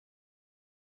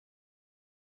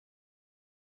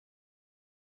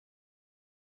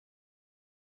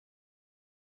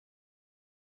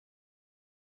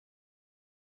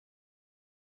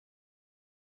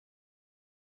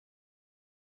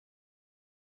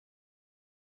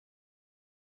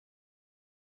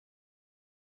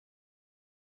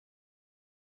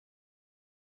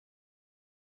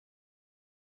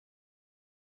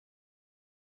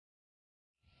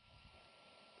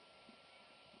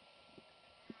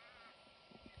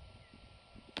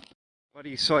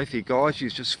Bloody Sophie, guys,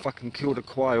 she's just fucking killed a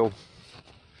quail.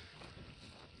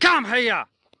 Come here!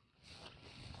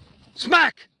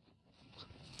 Smack!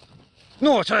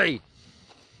 Naughty!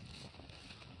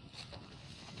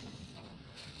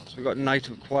 So we've got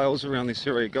native quails around this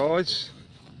area, guys.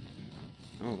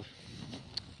 Oh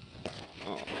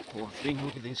poor thing,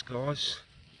 look at this, guys.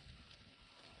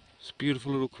 It's a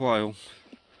beautiful little quail.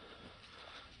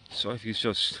 Sophie's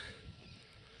just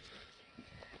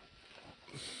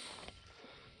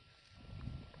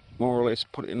more or less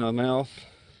put it in her mouth.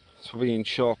 It's probably in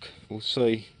shock. We'll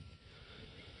see.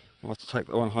 I'll have to take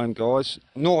that one home, guys.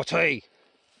 Naughty!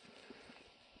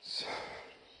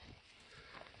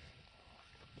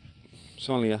 It's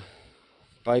only a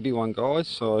baby one, guys,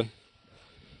 so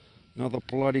another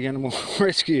bloody animal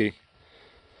rescue.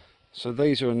 So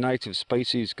these are a native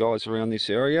species, guys, around this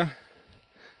area.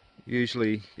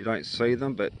 Usually you don't see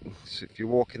them, but if you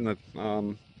walk in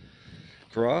the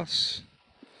grass,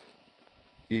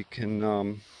 you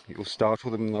can you'll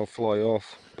startle them and they'll fly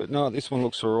off. But no, this one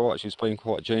looks alright. She's been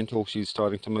quite gentle. She's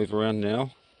starting to move around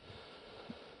now.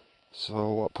 So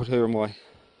I'll put her in my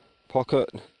pocket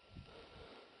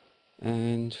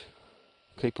and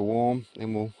keep her warm.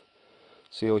 Then we'll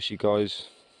see how she goes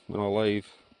when I leave.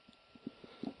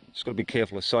 Just got to be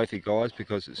careful of Sophie, guys,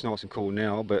 because it's nice and cool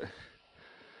now, but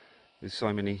there's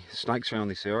so many snakes around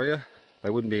this area. They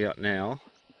wouldn't be out now,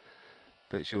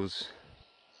 but she was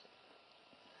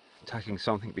attacking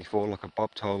something before, like a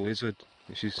bobtail lizard.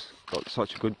 She's got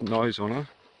such a good nose on her.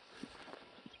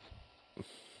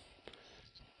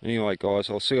 Anyway, guys,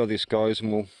 I'll see how this goes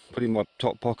and we'll put it in my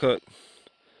top pocket.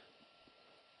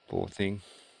 Poor thing.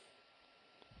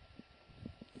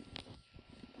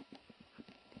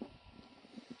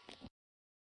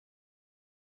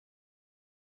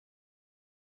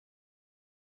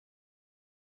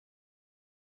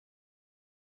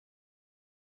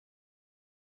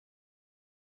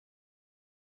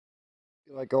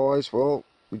 G'day guys, well,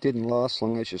 we didn't last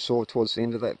long, as you saw towards the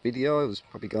end of that video. It was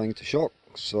probably going to shock,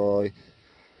 so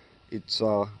it's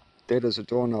dead as a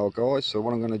doornail, guys. So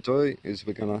what I'm going to do is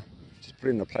we're going to just put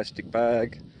it in a plastic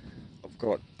bag. I've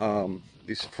got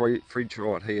this fridge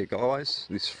right here, guys.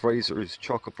 This freezer is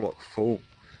chock-a-block full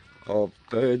of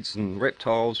birds and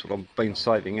reptiles that I've been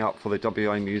saving up for the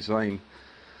WA Museum.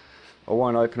 I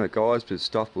won't open it, guys, but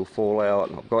stuff will fall out.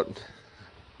 And I've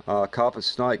got carpet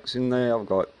snakes in there. I've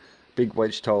got big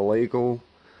wedge-tail eagle,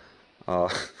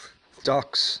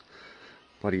 ducks,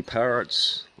 bloody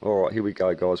parrots. Alright, here we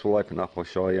go, guys. We'll open up, I'll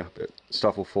show you, but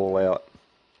stuff will fall out.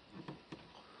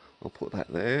 I'll put that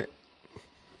there.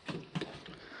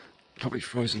 Probably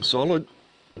frozen solid.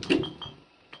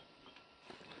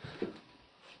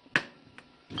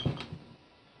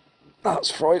 Oh,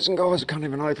 it's frozen, guys. I can't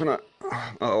even open it.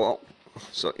 Oh well.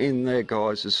 So in there,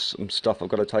 guys, there's some stuff I've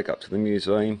got to take up to the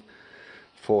museum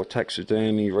for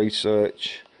taxidermy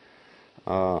research.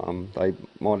 They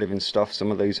might even stuff some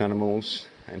of these animals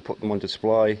and put them on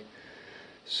display.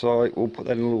 So we'll put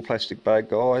that in a little plastic bag,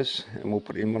 guys, and we'll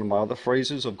put it in one of my other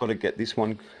freezers. I've got to get this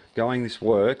one going. This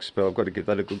works, but I've got to give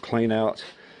that a good clean out,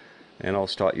 and I'll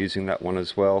start using that one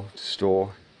as well to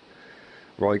store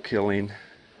roadkill in.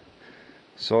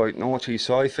 So naughty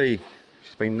Sophie,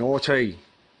 she's been naughty.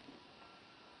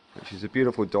 She's a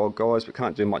beautiful dog, guys, but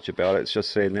can't do much about it. It's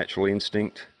just their natural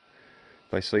instinct.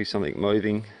 They see something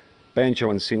moving. Banjo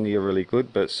and Cindy are really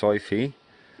good, but Sophie,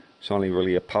 she's only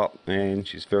really a pup, and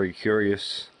she's very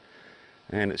curious.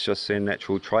 And it's just their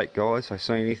natural trait, guys. They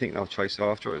see anything, they'll chase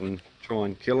after it and try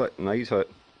and kill it and eat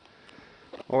it.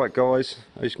 Alright, guys,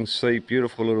 as you can see,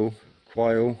 beautiful little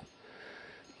quail.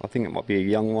 I think it might be a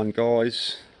young one,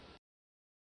 guys.